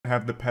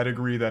have the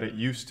pedigree that it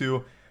used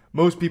to.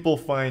 Most people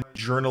find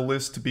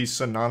journalist to be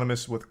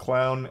synonymous with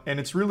clown, and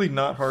it's really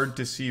not hard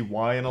to see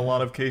why in a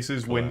lot of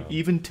cases when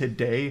even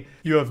today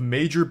you have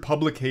major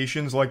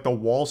publications like the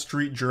Wall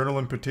Street Journal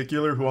in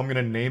particular, who I'm going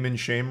to name and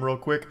shame real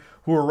quick,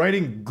 who are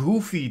writing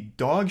goofy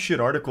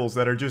dogshit articles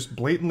that are just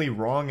blatantly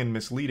wrong and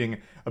misleading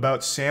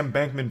about Sam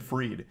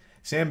Bankman-Fried.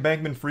 Sam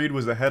Bankman-Fried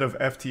was the head of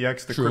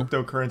FTX, the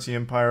cryptocurrency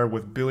empire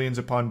with billions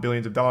upon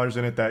billions of dollars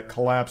in it that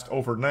collapsed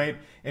overnight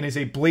and is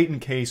a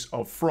blatant case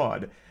of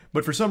fraud.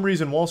 But for some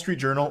reason, Wall Street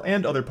Journal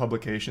and other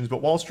publications,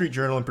 but Wall Street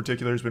Journal in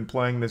particular has been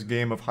playing this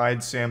game of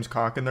hide Sam's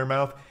cock in their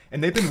mouth,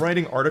 and they've been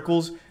writing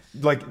articles,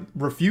 like,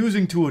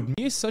 refusing to admit...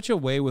 He has such a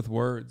way with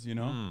words, you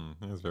know?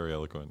 That's very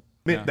eloquent.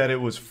 That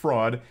it was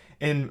fraud,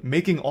 and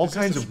making all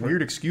kinds of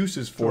weird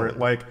excuses for it,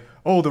 like,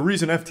 oh, the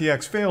reason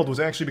FTX failed was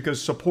actually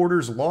because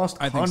supporters lost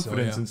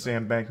confidence in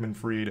Sam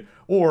Bankman-Fried,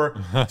 or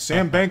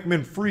Sam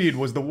Bankman-Fried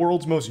was the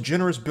world's most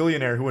generous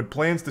billionaire who had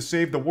plans to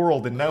save the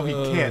world, and now he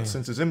can't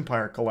since his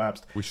empire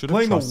collapsed. We should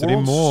have trusted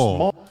him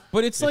more.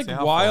 But it's like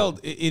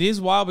wild. It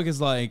is wild because,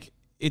 like,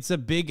 it's a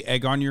big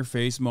egg on your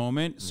face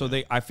moment. So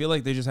I feel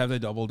like they just have to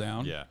double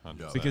down. Yeah,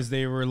 100%. Because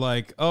they were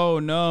like, oh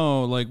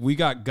no, like we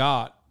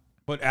got.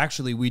 But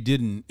actually, we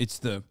didn't. It's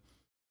the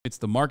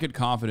market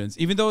confidence,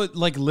 even though it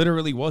like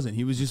literally wasn't.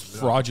 He was just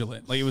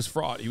fraudulent. Like it was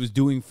fraud. He was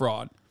doing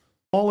fraud.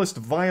 Smallest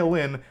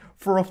violin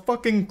for a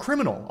fucking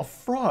criminal, a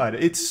fraud.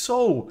 It's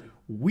so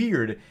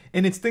weird,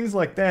 and it's things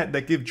like that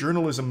that give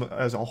journalism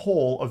as a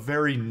whole a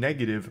very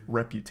negative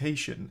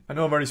reputation. I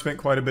know I've already spent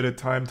quite a bit of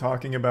time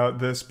talking about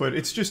this, but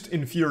it's just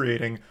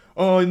infuriating.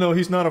 Oh no,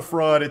 he's not a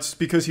fraud, it's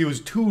because he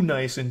was too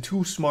nice and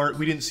too smart,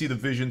 we didn't see the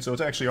vision, so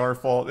it's actually our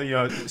fault. You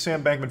know,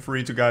 Sam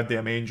Bankman-Fried's a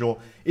goddamn angel.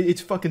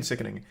 It's fucking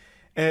sickening.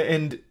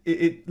 And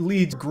it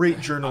leads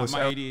great journalists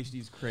my ADHD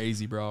is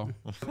crazy, bro.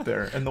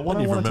 There. And the one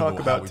I want to talk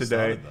about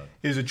today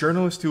is a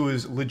journalist who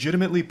is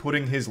legitimately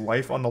putting his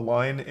life on the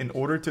line in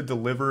order to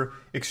deliver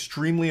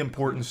extremely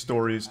important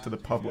stories to the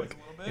public.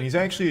 And he's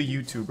actually a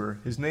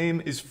YouTuber. His name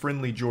is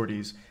Friendly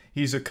Jordies.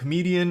 He's a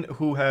comedian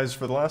who has,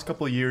 for the last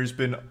couple of years,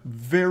 been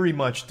very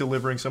much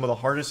delivering some of the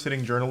hardest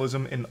hitting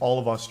journalism in all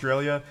of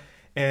Australia.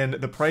 And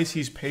the price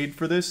he's paid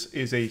for this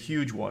is a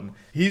huge one.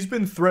 He's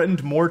been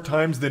threatened more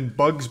times than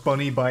Bugs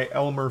Bunny by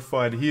Elmer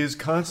Fudd. He is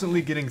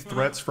constantly getting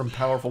threats from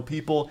powerful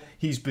people.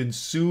 He's been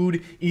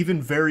sued.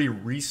 Even very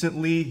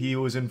recently, he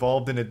was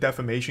involved in a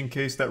defamation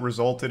case that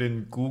resulted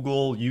in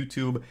Google,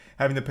 YouTube,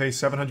 having to pay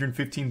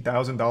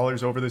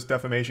 $715,000 over this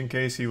defamation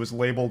case. He was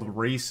labeled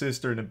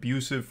racist or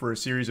abusive for a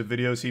series of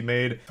videos he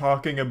made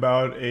talking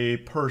about a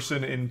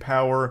person in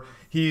power.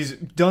 He's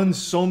done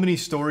so many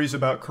stories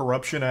about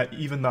corruption at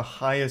even the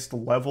highest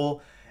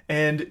level,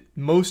 and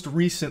most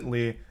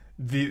recently,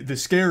 the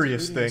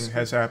scariest thing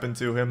has happened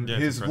to him.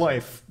 His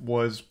life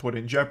was put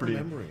in jeopardy.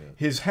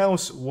 His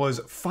house was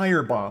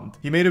firebombed.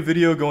 He made a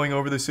video going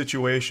over the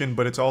situation,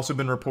 but it's also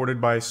been reported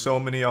by so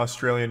many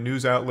Australian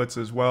news outlets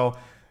as well.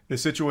 The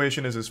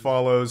situation is as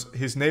follows.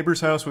 His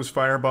neighbor's house was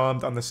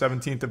firebombed on the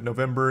 17th of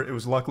November. It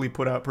was luckily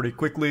put out pretty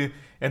quickly,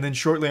 and then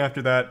shortly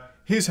after that,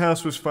 his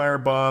house was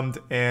firebombed,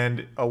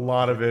 and a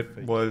lot of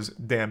it was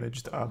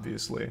damaged,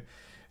 obviously.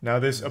 Now,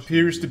 this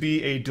appears to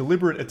be a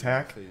deliberate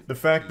attack. The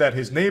fact that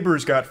his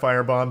neighbors got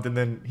firebombed and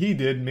then he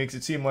did makes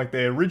it seem like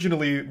they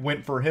originally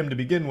went for him to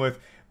begin with,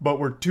 but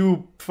were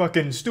too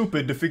fucking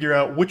stupid to figure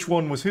out which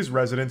one was his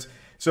residence,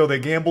 so they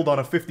gambled on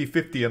a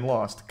 50-50 and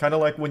lost. Kind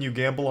of like when you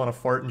gamble on a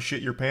fart and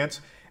shit your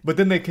pants, but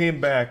then they came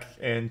back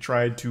and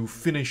tried to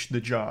finish the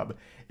job.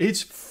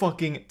 It's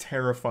fucking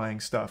terrifying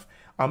stuff.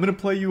 I'm going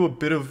to play you a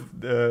bit of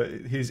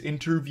his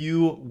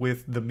interview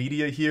with the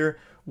media here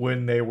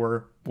when they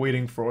were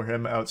waiting for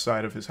him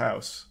outside of his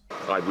house.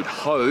 I would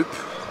hope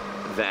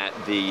that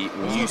the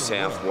New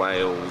South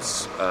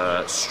Wales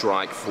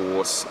strike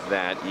force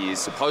that is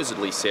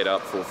supposedly set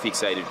up for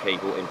fixated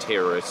people and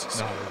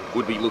terrorists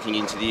would be looking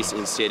into this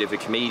instead of a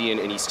comedian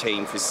and his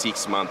team for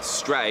 6 months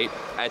straight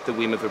at the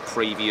whim of a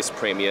previous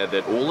premier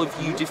that all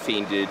of you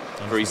defended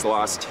for his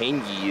last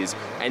 10 years,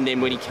 and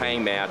then when he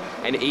came out,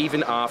 and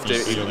even after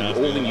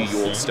all the New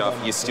York stuff,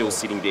 you're still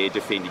sitting there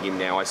defending him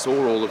now. I saw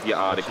all of your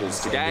articles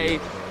today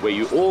where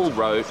you all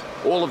wrote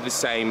all of the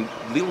same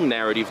little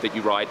narrative that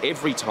you write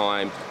every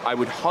time. I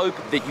would hope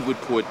that you would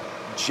put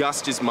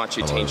just as much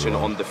attention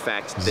on the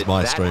fact that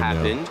that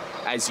happened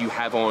as you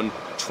have on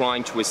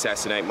trying to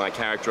assassinate my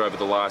character over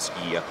the last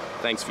year.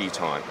 Thanks for your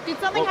time. Did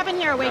something happen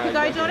here a week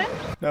ago, Jordan?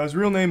 Now, his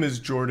real name is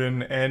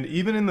Jordan, and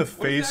even in the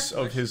face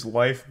of his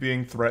life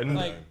being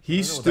threatened,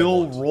 he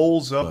still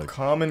rolls up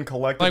calm and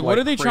collected. Like, what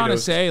are they trying to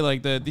say?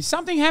 Like, did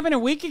something happen a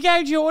week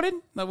ago,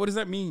 Jordan? Like, what does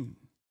that mean?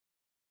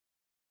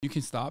 You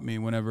can stop me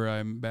whenever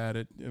I'm bad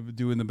at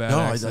doing the bad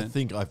accent. I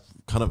think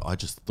I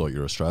just thought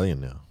you're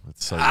Australian now.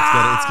 It's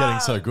getting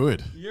so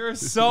good. You're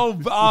so,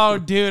 oh,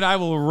 dude, I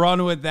will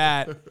run with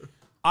that.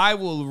 I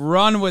will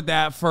run with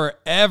that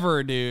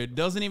forever, dude.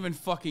 Doesn't even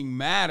fucking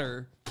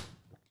matter.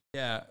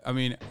 Yeah, I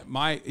mean,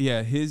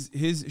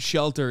 his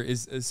shelter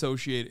is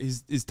associated,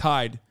 is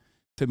tied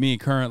to me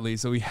currently,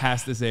 so he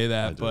has to say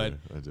that.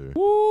 I do.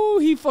 Woo,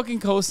 he fucking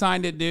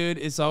co-signed it, dude.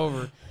 It's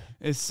over.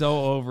 It's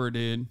so over,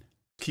 dude.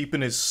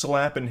 Keeping his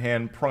slapping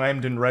hand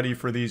primed and ready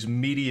for these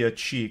media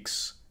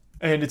cheeks.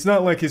 And it's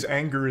not like his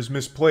anger is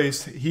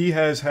misplaced. He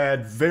has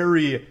had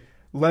very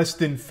less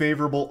than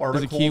favorable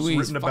articles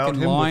written about him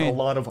with a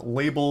lot of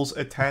labels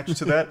attached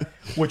to that,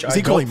 which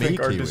I don't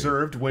think are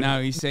deserved. When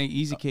no, he's saying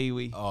he's a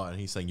Kiwi. Oh, and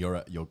he's saying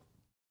you're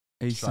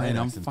he's saying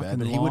I'm fucking lying.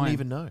 But he wouldn't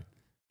even know.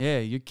 Yeah,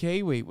 you're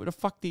Kiwi. What the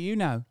fuck do you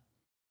know?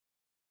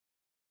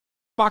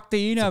 Fuck do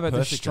you know about the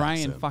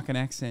Australian fucking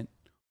accent?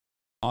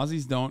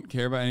 Aussies don't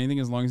care about anything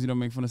as long as you don't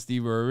make fun of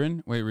Steve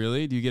Irwin. Wait,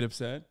 really? Do you get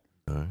upset?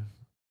 No.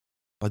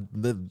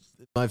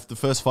 The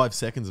first 5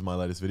 seconds of my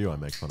latest video, I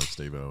make fun of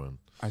Steve Irwin.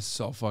 I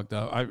so fucked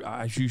up.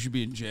 You should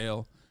be in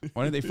jail.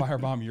 Why did they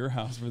firebomb your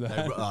house for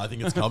that? I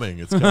think it's coming.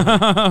 It's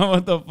coming.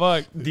 What the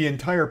fuck? The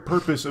entire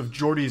purpose of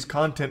Jordy's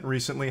content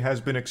recently has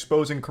been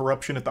exposing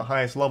corruption at the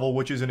highest level,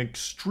 which is an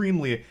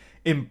extremely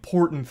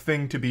important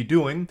thing to be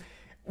doing,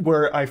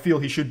 where I feel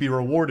he should be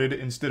rewarded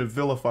instead of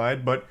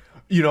vilified. But,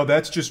 you know,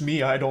 that's just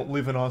me. I don't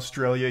live in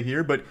Australia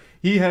here. But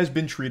he has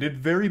been treated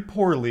very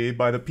poorly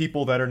by the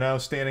people that are now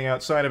standing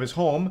outside of his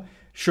home,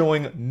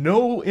 showing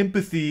no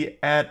empathy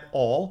at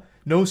all.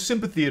 No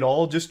sympathy at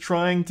all, just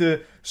trying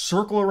to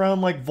circle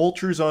around like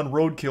vultures on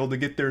roadkill to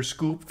get their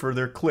scoop for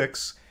their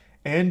clicks.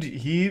 And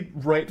he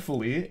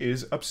rightfully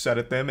is upset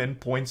at them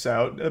and points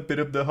out a bit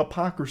of the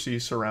hypocrisy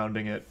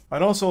surrounding it.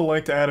 I'd also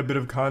like to add a bit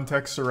of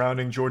context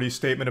surrounding Jordy's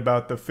statement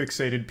about the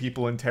fixated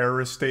people and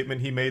terrorist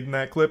statement he made in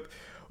that clip.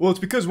 Well, it's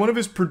because one of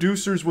his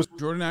producers was...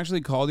 Jordan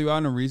actually called you out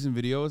in a recent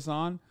video,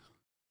 Hasan.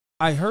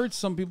 I heard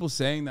some people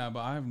saying that,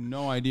 but I have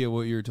no idea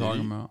what you're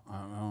talking about.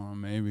 I don't know,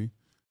 maybe.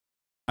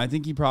 I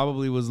think he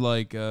probably was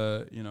like,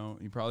 you know,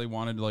 he probably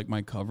wanted like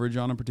my coverage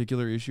on a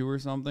particular issue or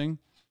something.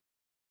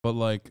 But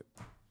like,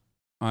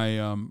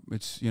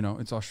 it's, you know,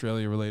 it's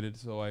Australia related,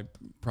 so I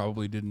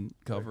probably didn't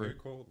cover it.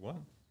 What?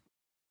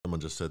 Someone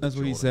just said that's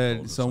what he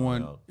said.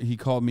 He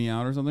called me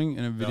out or something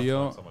in a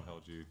video. Like someone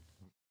held you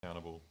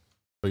accountable.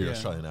 For your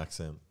Australian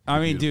accent. I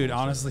mean, dude,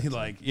 honestly,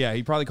 like, yeah,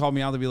 he probably called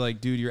me out to be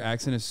like, dude, your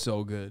accent is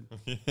so good.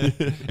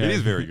 It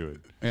is very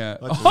good. Yeah.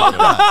 Two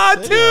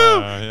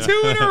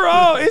in a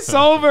row. It's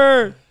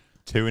over.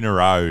 2 in a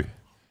row.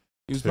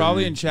 He was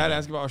probably in chat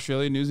asking about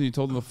Australian news and you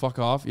told him to fuck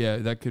off. Yeah,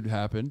 that could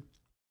happen.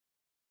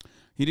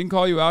 He didn't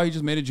call you out. He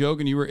just made a joke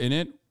and you were in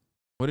it.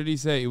 What did he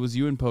say? It was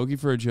you and Pokey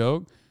for a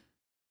joke?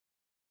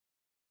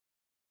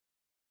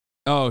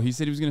 Oh, he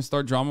said he was going to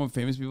start drama with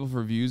famous people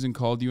for views and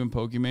called you and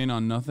Pokimane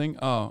on nothing.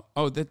 Oh,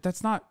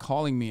 that's not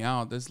calling me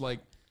out. That's like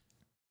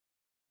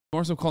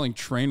more so calling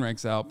train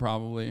wrecks out,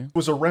 probably.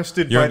 Was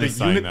arrested by the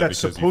unit that's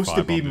supposed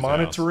to be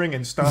monitoring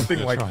and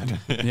stopping like...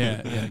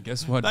 yeah,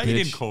 guess what, bitch? You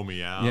didn't call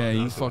me out. Yeah,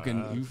 you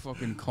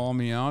fucking call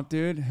me out,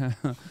 dude.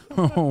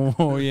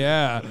 Oh,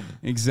 yeah,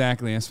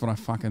 exactly. That's what I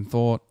fucking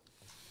thought.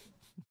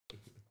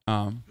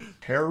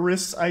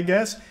 Terrorists, I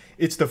guess.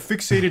 It's the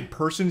fixated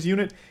persons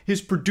unit.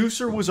 His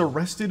producer was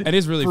arrested. It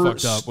is really for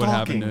fucked up what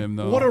happened to him,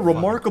 though. What a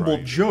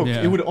remarkable joke.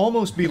 Yeah. It would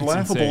almost be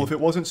laughable insane. if it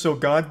wasn't so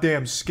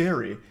goddamn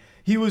scary.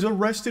 He was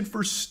arrested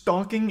for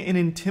stalking and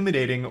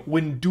intimidating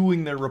when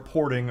doing their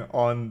reporting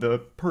on the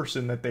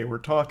person that they were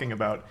talking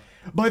about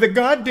by the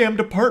goddamn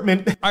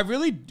department.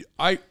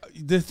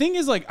 The thing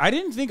is, like, I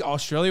didn't think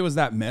Australia was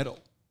that metal.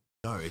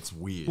 No, it's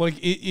weird. Like,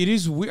 it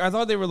is weird. I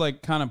thought they were,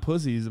 like, kind of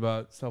pussies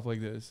about stuff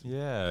like this.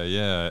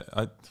 Yeah.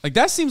 Like,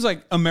 that seems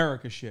like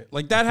America shit.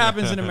 Like, that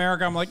happens in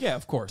America. I'm like, yeah,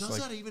 of course. Does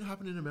like, that even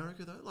happen in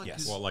America, though? Like,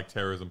 yes. Well, like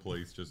terrorism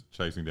police just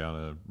chasing down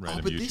a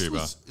random but YouTuber. This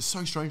was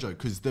so strange, though,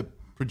 because the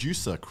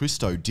producer,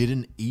 Christo,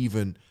 he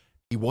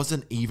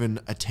wasn't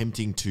even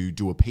attempting to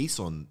do a piece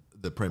on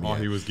the premiere. Oh,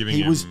 he was giving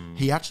him...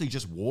 He actually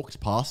just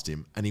walked past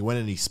him, and he went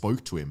and he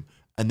spoke to him,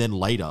 and then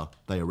later,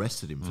 they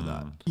arrested him for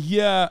that.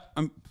 Yeah,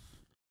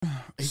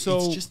 It's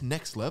just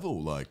next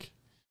level, like.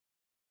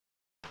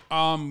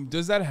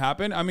 Does that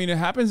happen? I mean, it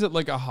happens at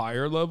like a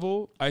higher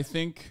level. I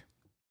think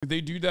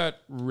they do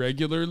that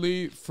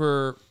regularly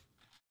for.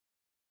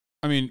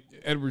 I mean,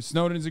 Edward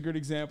Snowden's a good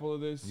example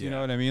of this. You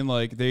know what I mean?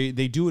 Like they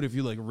do it if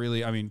you like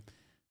really. I mean,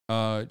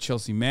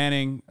 Chelsea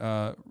Manning,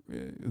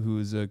 who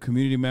is a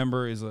community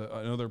member, is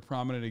another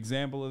prominent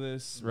example of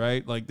this,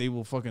 right? Like they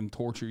will fucking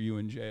torture you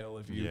in jail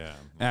if you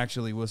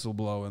actually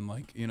whistleblow and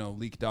like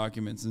leak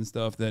documents and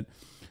stuff that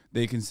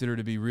they consider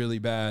to be really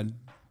bad.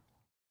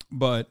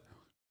 But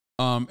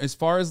as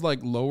far as like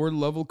lower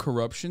level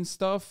corruption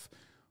stuff,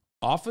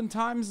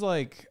 oftentimes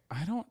like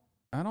I don't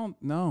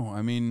know.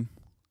 I mean,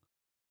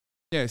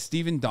 yeah,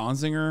 Steven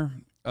Donziger,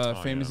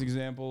 famous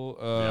example.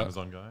 The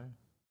Amazon guy?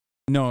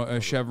 No,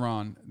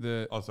 Chevron.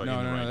 No, that's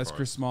Rainforest.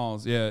 Chris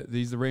Smalls. Yeah,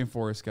 he's the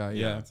rainforest guy.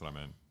 Yeah, that's what I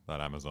meant.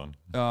 That Amazon.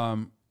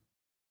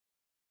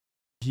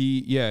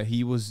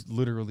 He was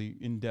literally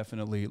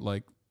indefinitely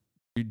like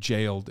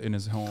jailed in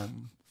his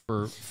home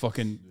for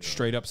fucking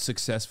straight up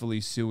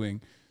successfully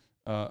suing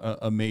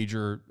a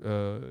major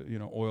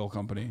oil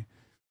company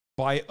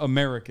by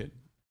American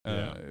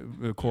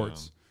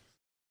courts.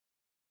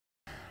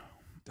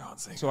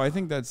 So I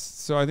think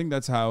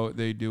that's how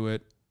they do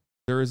it.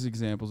 There is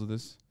examples of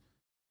this.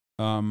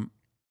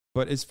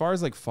 But as far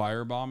as like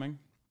firebombing,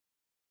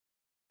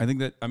 I think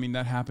that, I mean,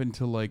 that happened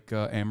to like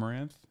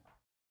Amaranth.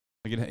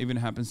 Like it even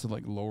happens to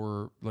like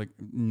lower, like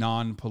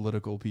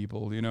non-political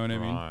people. You know what I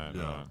mean? Right,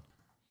 right.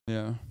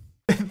 Yeah.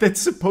 That's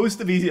supposed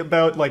to be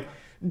about like,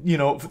 you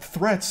know,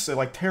 threats,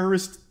 like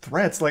terrorist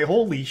threats. Like,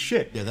 holy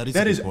shit. Yeah, that is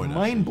that is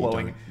mind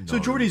blowing. So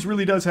Jordy's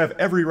really does have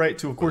every right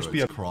to, of course,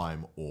 be a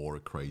crime or a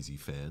crazy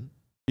fan.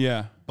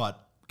 Yeah.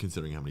 But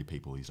considering how many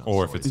people he's done,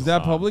 Or if it's is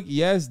that public?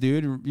 Yes,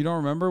 dude. You don't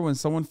remember when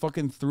someone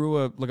fucking threw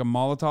a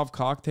Molotov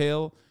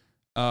cocktail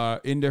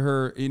into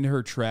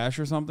her trash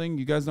or something?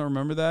 You guys don't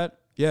remember that?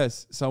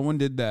 Yes, someone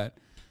did that.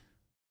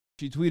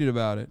 She tweeted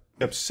about it.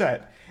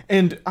 Upset.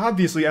 And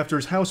obviously after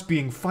his house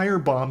being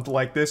firebombed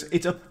like this,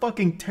 it's a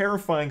fucking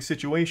terrifying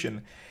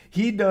situation.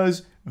 He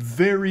does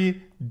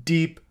very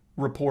deep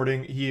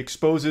reporting. He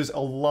exposes a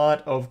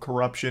lot of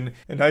corruption,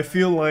 and I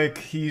feel like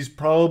he's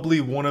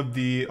probably one of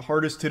the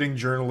hardest hitting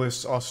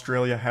journalists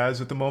Australia has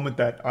at the moment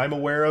that I'm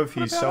aware of.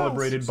 He's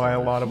celebrated by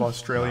a lot of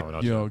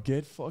Australians. Yo,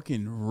 get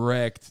fucking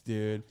wrecked,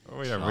 dude.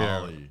 We don't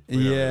really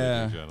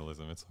do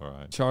journalism. It's all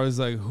right. Charlie's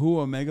like, who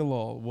a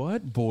megalol?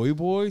 What?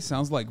 Boy?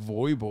 Sounds like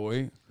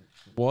Boy.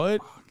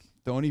 What?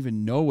 Don't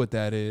even know what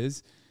that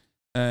is.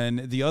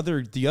 And the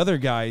other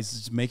guys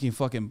just making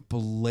fucking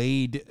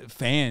Blade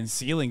fans,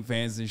 ceiling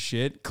fans and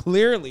shit.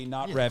 Clearly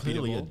not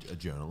reputable. Clearly a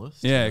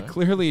journalist. Yeah, you know?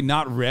 Clearly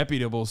not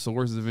reputable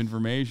sources of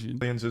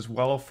information. As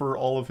well for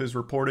all of his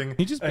reporting.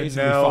 He just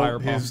basically now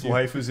his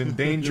life is in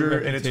danger,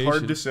 and it's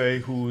hard to say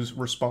who's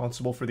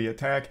responsible for the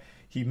attack.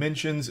 He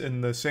mentions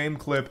in the same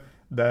clip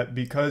that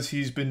because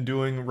he's been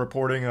doing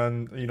reporting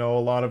on, you know, a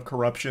lot of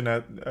corruption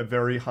at a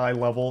very high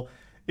level,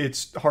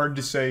 it's hard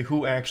to say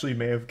who actually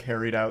may have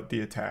carried out the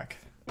attack.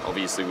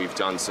 Obviously, we've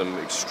done some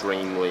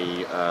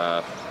extremely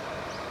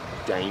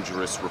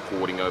dangerous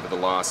reporting over the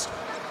last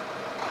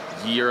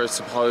year, I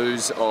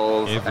suppose,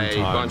 of a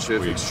bunch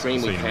of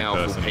extremely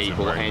powerful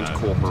people and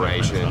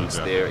corporations.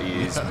 There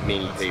is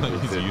many people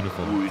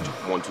that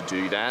would want to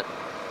do that.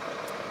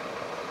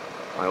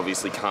 I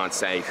obviously can't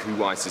say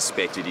who I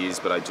suspect it is,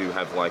 but I do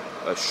have like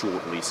a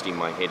short list in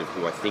my head of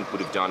who I think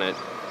would have done it.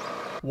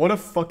 What a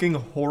fucking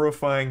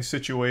horrifying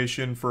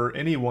situation for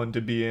anyone to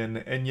be in,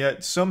 and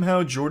yet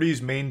somehow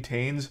Jordy's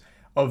maintains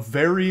a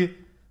very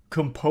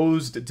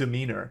composed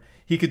demeanor.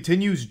 He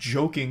continues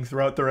joking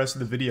throughout the rest of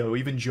the video,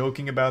 even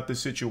joking about the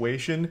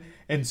situation,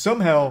 and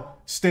somehow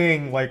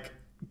staying, like,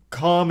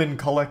 calm and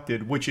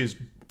collected, which is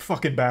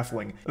fucking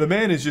baffling. The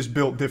man is just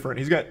built different.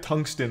 He's got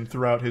tungsten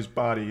throughout his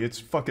body. It's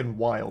fucking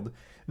wild.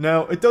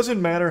 Now, it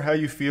doesn't matter how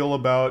you feel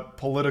about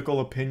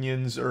political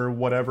opinions or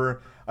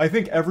whatever. I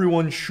think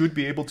everyone should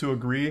be able to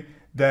agree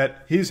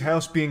that his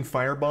house being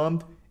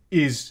firebombed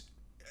is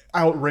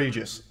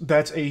outrageous.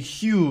 That's a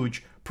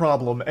huge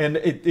problem, and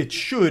it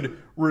should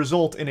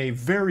result in a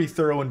very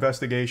thorough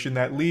investigation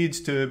that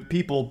leads to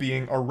people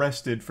being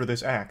arrested for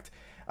this act.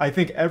 I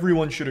think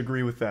everyone should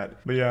agree with that.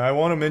 But yeah, I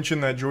want to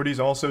mention that Jordy's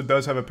also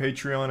does have a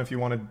Patreon if you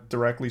want to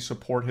directly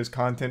support his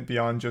content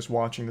beyond just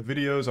watching the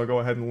videos. I'll go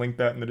ahead and link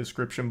that in the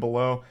description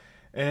below.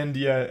 And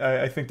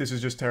yeah, I think this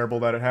is just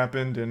terrible that it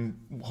happened,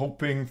 and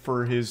hoping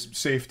for his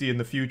safety in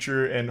the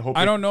future, and hoping...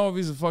 I don't know if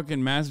he's a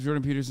fucking massive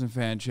Jordan Peterson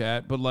fan,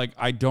 chat, but like,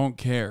 I don't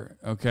care,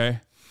 okay?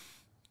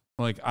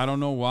 Like, I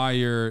don't know why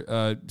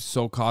you're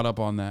so caught up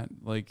on that.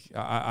 Like,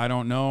 I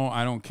don't know.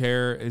 I don't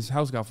care. His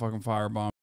house got fucking firebombed.